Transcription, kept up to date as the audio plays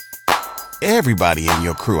Everybody in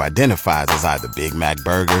your crew identifies as either Big Mac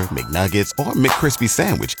Burger, McNuggets, or McCrispy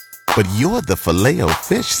Sandwich. But you're the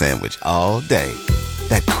Filet-O-Fish Sandwich all day.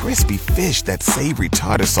 That crispy fish, that savory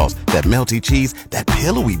tartar sauce, that melty cheese, that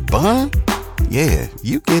pillowy bun. Yeah,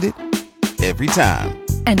 you get it. Every time.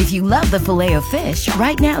 And if you love the Filet-O-Fish,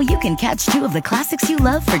 right now you can catch two of the classics you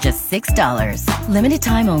love for just $6. Limited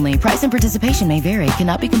time only. Price and participation may vary.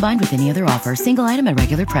 Cannot be combined with any other offer. Single item at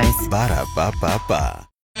regular price. Ba-da-ba-ba-ba.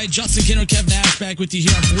 All right, Justin Kinner, Kev Nash back with you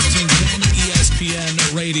here on 1410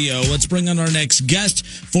 ESPN Radio. Let's bring on our next guest,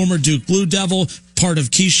 former Duke Blue Devil, part of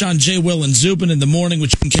Keyshawn, J. Will, and Zubin in the morning,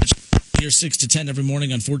 which you can catch here 6 to 10 every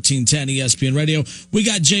morning on 1410 ESPN Radio. We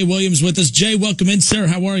got Jay Williams with us. Jay, welcome in, sir.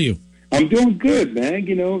 How are you? I'm doing good, man.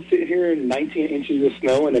 You know, sitting here in 19 inches of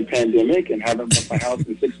snow in a pandemic and haven't left my house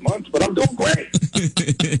in 6 months, but I'm doing great.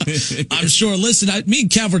 I'm sure. Listen, me and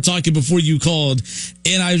Kev were talking before you called,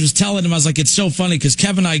 and I was telling him, I was like, it's so funny because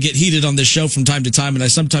Kev and I get heated on this show from time to time, and I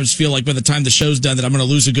sometimes feel like by the time the show's done that I'm going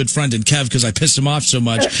to lose a good friend in Kev because I piss him off so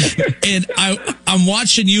much. And I'm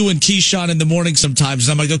watching you and Keyshawn in the morning sometimes,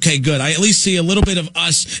 and I'm like, okay, good. I at least see a little bit of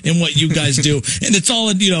us in what you guys do. And it's all,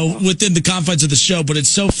 within the confines of the show, but it's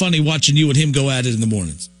so funny watching you and him go at it in the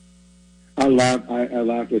mornings. I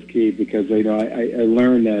laugh with Key because, I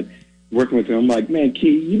learned that working with him, I'm like, man,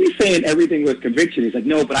 Key, you be saying everything with conviction. He's like,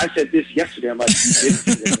 no, but I said this yesterday. I'm like, you didn't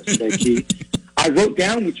say that yesterday, Key. I wrote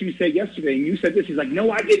down what you said yesterday, and you said this. He's like,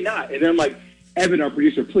 no, I did not. And then I'm like, Evan, our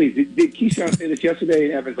producer, please, did Keyshawn say this yesterday?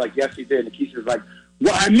 And Evan's like, yes, he did. And Keyshawn's like,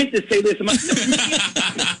 well, I meant to say this. I'm like,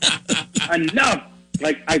 no, enough.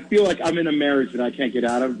 Like, I feel like I'm in a marriage that I can't get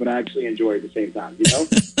out of, but I actually enjoy it at the same time,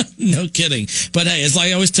 No kidding. But hey, as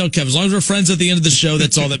I always tell Kev, as long as we're friends at the end of the show,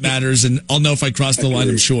 that's all that matters, and I'll know if I cross the line,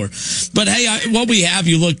 I'm sure. But hey, what we have,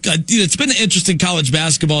 it's been an interesting college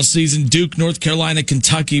basketball season. Duke, North Carolina,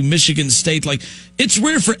 Kentucky, Michigan State. Like, it's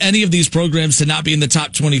rare for any of these programs to not be in the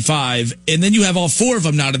top 25, and then you have all four of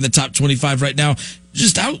them not in the top 25 right now.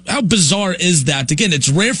 Just how bizarre is that? Again, it's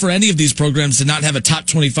rare for any of these programs to not have a top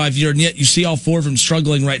 25 year, and yet you see all four of them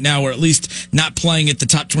struggling right now, or at least not playing at the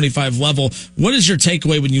top 25 level. What is your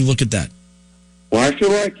takeaway when you look at that? Well, I feel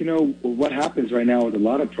like, what happens right now with a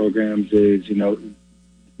lot of programs is,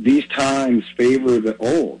 these times favor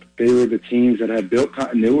the teams that have built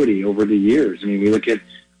continuity over the years. I mean, we look at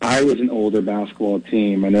Iowa's an older basketball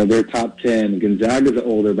team. I know they're top 10. Gonzaga's an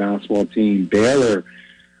older basketball team. Baylor,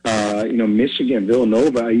 Michigan,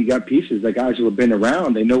 Villanova, you got pieces that guys who have been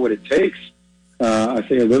around. They know what it takes.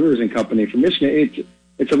 Isaiah Livers and company from Michigan.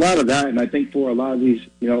 It's a lot of that, and I think for a lot of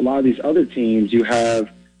these other teams, you have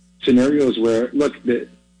scenarios where, look,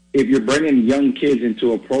 if you're bringing young kids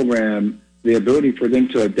into a program, the ability for them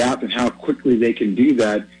to adapt and how quickly they can do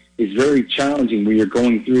that is very challenging when you're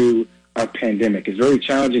going through a pandemic. It's very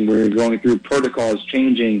challenging when you're going through protocols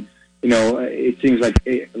changing. It seems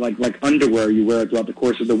like underwear you wear throughout the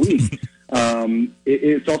course of the week.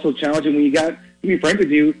 It's also challenging when you got, to be frank with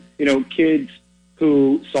you, kids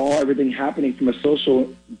who saw everything happening from a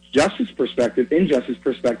social injustice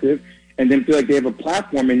perspective, and then feel like they have a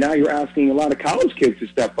platform, and now you're asking a lot of college kids to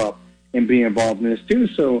step up and be involved in this too.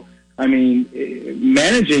 So, I mean,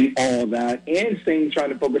 managing all of that and trying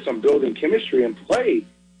to focus on building chemistry and play,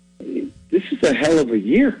 this is a hell of a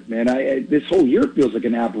year, man. This whole year feels like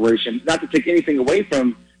an aberration. Not to take anything away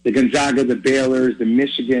from the Gonzaga, the Baylors, the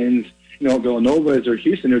Michigans, Villanova or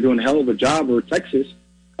Houston. They're doing a hell of a job, or Texas.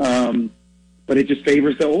 But it just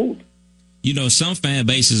favors the old. Some fan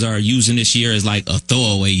bases are using this year as like a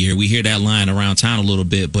throwaway year. We hear that line around town a little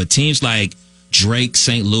bit. But teams like Drake,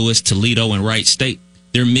 St. Louis, Toledo, and Wright State,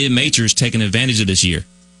 they're mid-majors taking advantage of this year.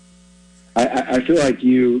 I feel like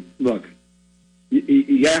you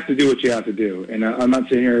have to do what you have to do. And I'm not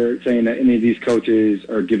sitting here saying that any of these coaches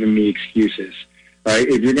are giving me excuses. Right?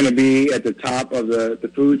 If you're going to be at the top of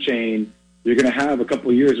the food chain, you're going to have a couple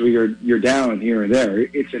of years where you're down here and there.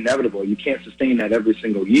 It's inevitable. You can't sustain that every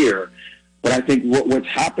single year. But I think what's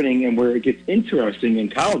happening and where it gets interesting in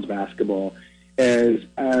college basketball is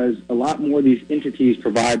as a lot more of these entities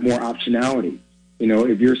provide more optionality.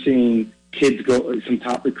 If you're seeing kids some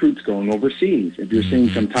top recruits going overseas, if you're seeing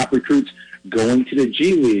some top recruits going to the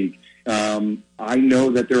G League, I know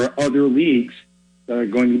that there are other leagues that are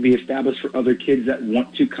going to be established for other kids that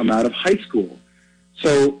want to come out of high school.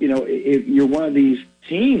 So, if you're one of these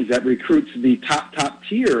teams that recruits the top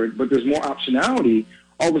tier, but there's more optionality,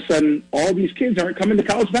 all of a sudden, all these kids aren't coming to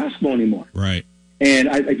college basketball anymore. Right. And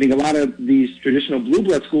I think a lot of these traditional blue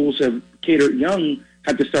blood schools have catered young,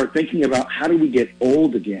 have to start thinking about how do we get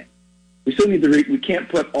old again. We still need we can't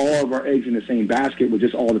put all of our eggs in the same basket with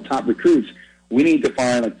just all the top recruits. We need to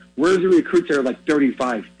find, where's the recruits that are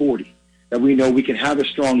 35, 40? that we know we can have a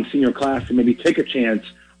strong senior class and maybe take a chance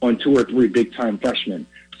on 2 or 3 big-time freshmen.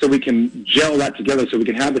 So we can gel that together so we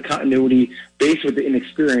can have the continuity based with the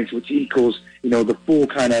inexperience, which equals, the full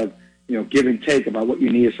kind of, give and take about what you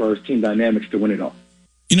need as far as team dynamics to win it all.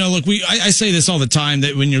 Look, I say this all the time,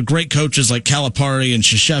 that when you're great coaches like Calipari and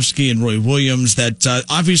Krzyzewski and Roy Williams, that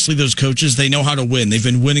obviously those coaches, they know how to win. They've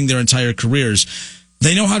been winning their entire careers.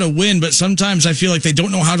 They know how to win, but sometimes I feel like they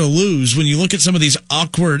don't know how to lose. When you look at some of these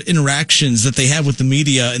awkward interactions that they have with the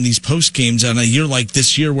media in these post games on a year like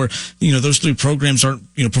this year where, those 3 programs aren't,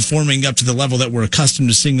 performing up to the level that we're accustomed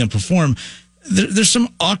to seeing them perform. There's some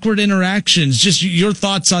awkward interactions. Just your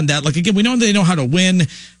thoughts on that. Like, again, we know they know how to win,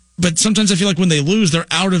 but sometimes I feel like when they lose, they're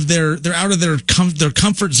out of their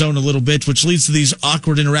comfort zone a little bit, which leads to these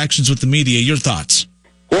awkward interactions with the media. Your thoughts?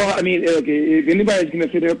 Well, I mean, look, if anybody's going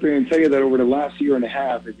to sit up here and tell you that over the last year and a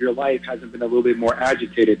half, if your life hasn't been a little bit more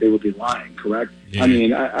agitated, they would be lying, correct? Yeah. I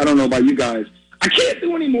mean, I don't know about you guys. I can't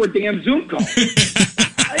do any more damn Zoom calls.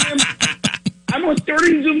 I'm on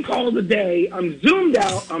 30 Zoom calls a day. I'm zoomed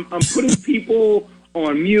out. I'm putting people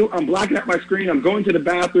on mute. I'm blocking out my screen. I'm going to the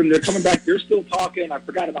bathroom. They're coming back. They're still talking. I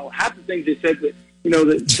forgot about half the things they said that,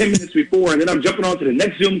 the 10 minutes before. And then I'm jumping on to the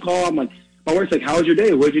next Zoom call. I'm like, my wife's like, how was your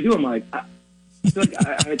day? What did you do? I'm like, I feel like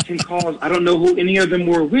I had 10 calls. I don't know who any of them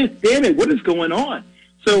were with. Damn it, what is going on?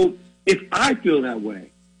 So if I feel that way,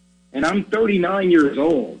 and I'm 39 years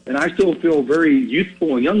old, and I still feel very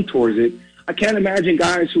youthful and young towards it, I can't imagine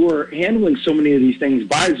guys who are handling so many of these things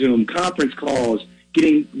by Zoom, conference calls,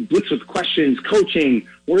 getting blitzed with questions, coaching,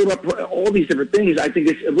 worry about all these different things. I think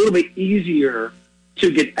it's a little bit easier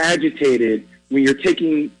to get agitated when you're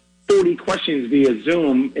taking 40 questions via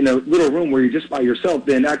Zoom in a little room where you're just by yourself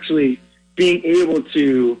than actually being able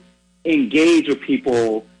to engage with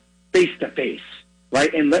people face to face,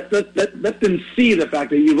 right? And let them see the fact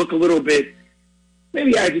that you look a little bit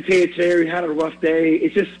maybe agitated today or you had a rough day.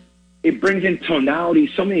 It brings in tonality,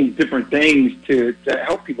 so many different things to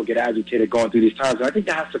help people get agitated going through these times. And I think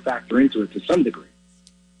that has to factor into it to some degree.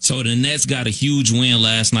 So the Nets got a huge win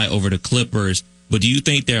last night over the Clippers, but do you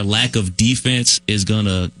think their lack of defense is going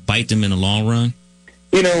to bite them in the long run?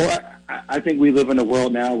 I think we live in a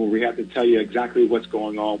world now where we have to tell you exactly what's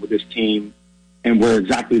going on with this team and where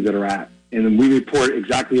exactly they're at. And then we report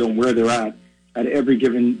exactly on where they're at every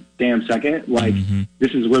given damn second. Like,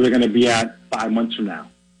 This is where they're going to be at 5 months from now.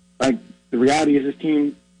 Like, the reality is this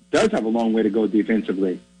team does have a long way to go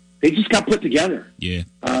defensively. They just got put together. Yeah.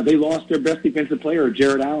 They lost their best defensive player,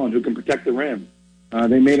 Jared Allen, who can protect the rim.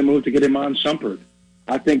 They made a move to get Iman Shumpert.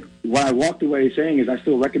 I think what I walked away saying is I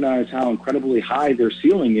still recognize how incredibly high their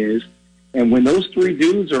ceiling is. And when those 3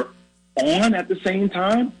 dudes are on at the same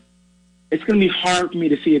time, it's going to be hard for me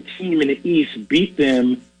to see a team in the East beat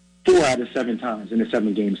them 4 out of 7 times in a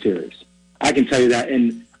 7-game series. I can tell you that.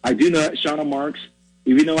 And I do know that Shauna Marks,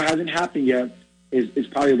 even though it hasn't happened yet, is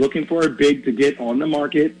probably looking for a big to get on the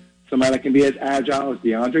market, somebody that can be as agile as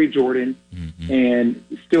DeAndre Jordan and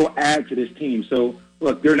still add to this team. So,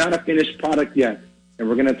 look, they're not a finished product yet, and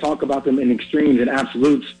we're going to talk about them in extremes and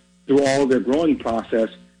absolutes through all of their growing process.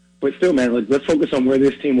 But still, man, let's focus on where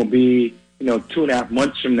this team will be, 2.5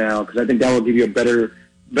 months from now, because I think that will give you a better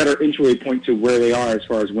entry point to where they are as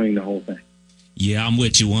far as winning the whole thing. Yeah, I'm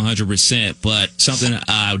with you 100%. But something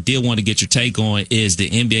I did want to get your take on is the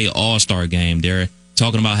NBA All-Star Game. They're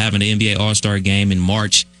talking about having the NBA All-Star Game in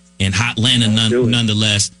March in Hotlanta,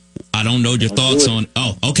 nonetheless. I don't know your thoughts on.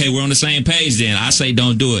 Oh, okay, we're on the same page then. I say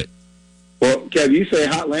don't do it. Well, Kev, you say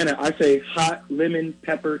Hotlanta. I say hot lemon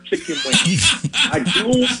pepper chicken wings. I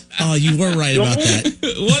don't. Oh, you were right about that.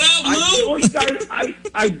 What up, Lou?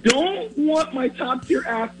 I don't want my top tier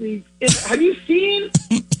athletes. Have you seen?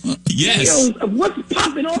 Yes. Videos of what's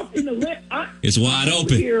popping off in the lip? It's wide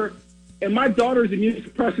open. Here, and my daughter's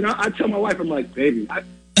immunosuppressant. I tell my wife, I'm like, baby,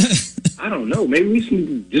 I don't know. Maybe we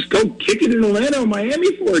should just go kick it in Atlanta or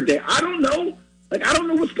Miami for a day. I don't know. Like, I don't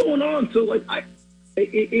know what's going on. So, like,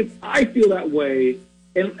 if I feel that way,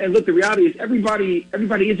 and look, the reality is everybody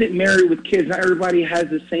isn't married with kids. Not everybody has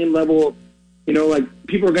the same level of, like,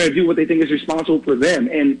 people are going to do what they think is responsible for them.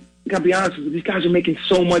 And I got to be honest with you, these guys are making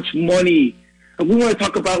so much money. And we want to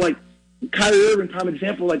talk about, like, Kyrie Irving, prime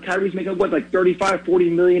example. Like, Kyrie's making, like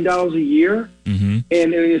 $35-40 million a year? Mm-hmm.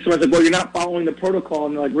 And someone's like, well, you're not following the protocol.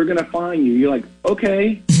 And they're like, we're going to fine you. You're like,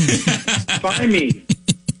 okay, fine me.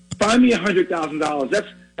 Fine me $100,000.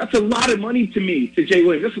 That's a lot of money to me, to Jay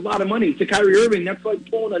Williams. That's a lot of money. To Kyrie Irving, that's like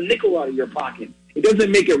pulling a nickel out of your pocket. It doesn't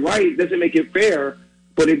make it right. It doesn't make it fair.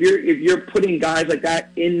 But if you're putting guys like that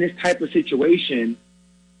in this type of situation,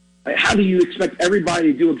 how do you expect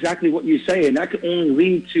everybody to do exactly what you say? And that could only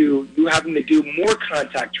lead to you having to do more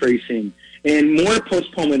contact tracing and more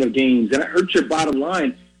postponement of games, and it hurts your bottom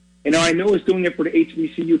line. And I know it's doing it for the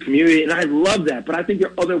HBCU community, and I love that. But I think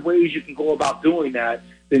there are other ways you can go about doing that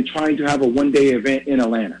than trying to have a one-day event in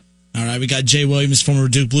Atlanta. All right, we got Jay Williams, former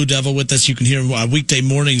Duke Blue Devil, with us. You can hear weekday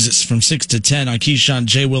mornings. It's from 6 to 10 on Keyshawn,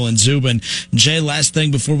 Jay, Will, and Zubin. Jay, last thing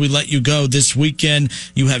before we let you go. This weekend,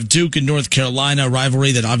 you have Duke and North Carolina, a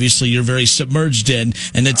rivalry that obviously you're very submerged in,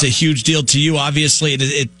 and it's a huge deal to you. Obviously,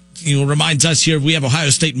 it reminds us here, we have Ohio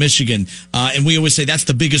State, Michigan, and we always say that's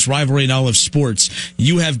the biggest rivalry in all of sports.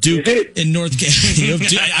 You have Duke in North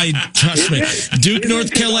Carolina. Trust me. Duke,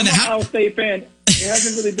 North Carolina. I'm an Ohio State fan. It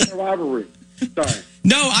hasn't really been a rivalry. Sorry.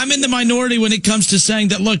 No, I'm in the minority when it comes to saying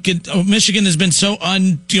that. Look, Michigan has been so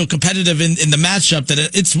competitive in the matchup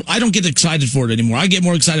that I don't get excited for it anymore. I get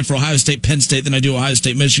more excited for Ohio State, Penn State than I do Ohio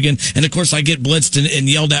State, Michigan, and of course I get blitzed and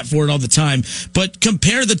yelled at for it all the time. But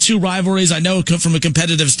compare the two rivalries. I know from a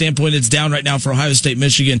competitive standpoint, it's down right now for Ohio State,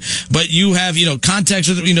 Michigan, but you have context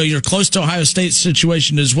with you're close to Ohio State's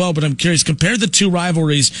situation as well. But I'm curious, compare the two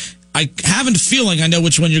rivalries. I have a feeling I know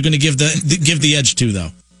which one you're going to give the edge to, though.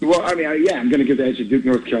 Well, I mean, I'm going to give the edge to Duke,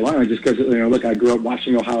 North Carolina, just because, look, I grew up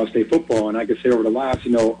watching Ohio State football, and I could say over the last, a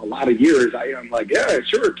lot of years, I'm like, yeah,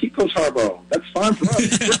 sure, keep Coach Harbaugh. That's fine for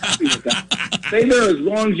us. We're happy with that. Stay there as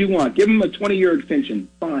long as you want. Give him a 20-year extension.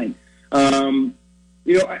 Fine. I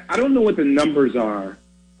don't know what the numbers are,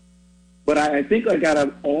 but I think, out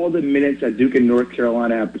of all the minutes that Duke and North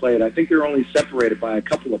Carolina have played, I think they're only separated by a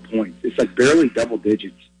couple of points. It's barely double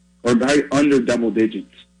digits or very under double digits.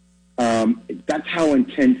 That's how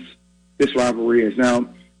intense this rivalry is. Now,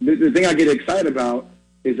 the thing I get excited about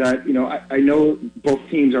is that, I know both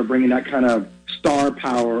teams are bringing that kind of star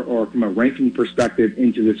power or from a ranking perspective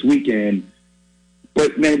into this weekend.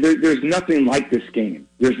 But, man, there's nothing like this game.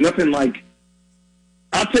 There's nothing like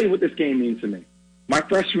 – I'll tell you what this game means to me. My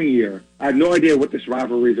freshman year, I have no idea what this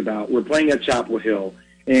rivalry is about. We're playing at Chapel Hill,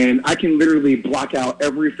 and I can literally block out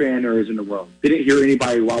every fan there is in the world. Didn't hear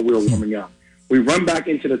anybody while we were warming up. We run back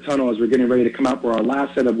into the tunnel as we're getting ready to come out for our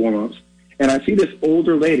last set of warm-ups. And I see this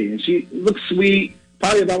older lady, and she looks sweet,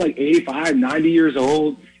 probably about 85, 90 years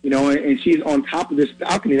old, and she's on top of this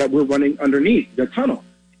balcony that we're running underneath the tunnel.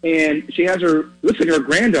 And she has looks like her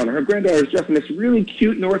granddaughter. Her granddaughter is dressed in this really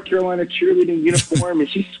cute North Carolina cheerleading uniform, and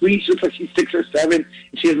she's sweet. She looks like she's 6 or 7, and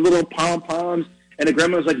she has little pom-poms. And the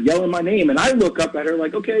grandmother's yelling my name, and I look up at her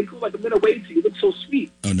okay, cool, I'm going to wait till you look so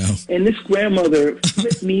sweet. Oh, no. And this grandmother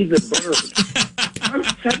flipped me the bird. I'm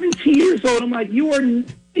 17 years old. I'm like, you are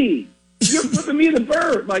nutty. You're flipping me the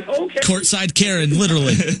bird. Okay. Courtside Karen,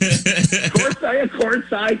 literally.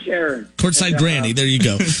 Courtside Karen. Courtside Granny, there you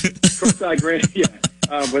go. Courtside Granny, yeah.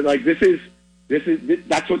 But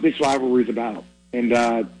that's what this rivalry is about. And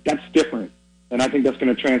that's different. And I think that's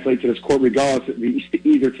going to translate to this court regardless of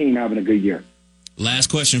either team having a good year. Last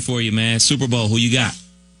question for you, man. Super Bowl, who you got?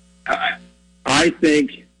 I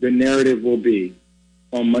think the narrative will be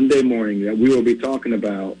on Monday morning that we will be talking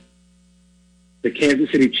about the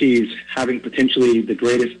Kansas City Chiefs having potentially the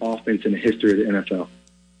greatest offense in the history of the NFL.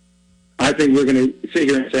 I think we're going to sit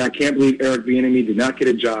here and say, I can't believe Eric Bieniemy did not get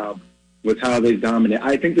a job with how they dominate.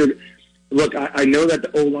 I think look, I know that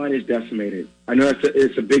the O-line is decimated. I know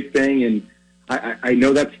it's a big thing, and I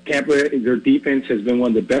know that Tampa, their defense has been one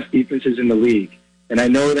of the best defenses in the league. And I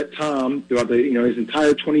know that Tom, throughout his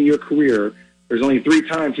entire 20-year career, there's only 3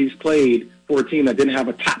 times he's played for a team that didn't have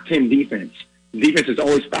a top 10 defense. The defense has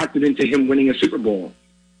always factored into him winning a Super Bowl.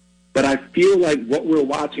 But I feel like what we're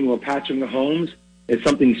watching with Patrick Mahomes is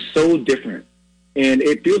something so different. And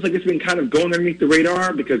it feels like it's been kind of going underneath the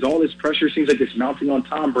radar because all this pressure seems like it's mounting on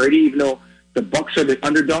Tom Brady, even though the Bucs are the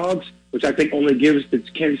underdogs, which I think only gives the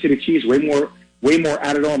Kansas City Chiefs way more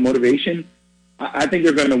added-on motivation. I think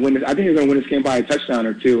they're going to win this. I think they're going to win this game by a touchdown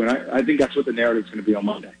or two, and I think that's what the narrative is going to be on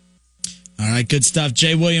Monday. All right, good stuff.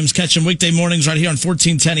 Jay Williams, catch him weekday mornings right here on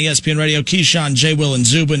 1410 ESPN Radio. Keyshawn, Jay, Will, and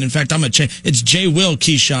Zubin. In fact, I'm going to change. It's Jay, Will,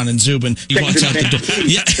 Keyshawn, and Zubin. He walks out the door.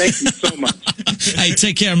 Yeah. Thank you so much. Hey,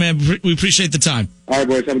 take care, man. We appreciate the time. All right,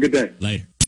 boys. Have a good day. Later.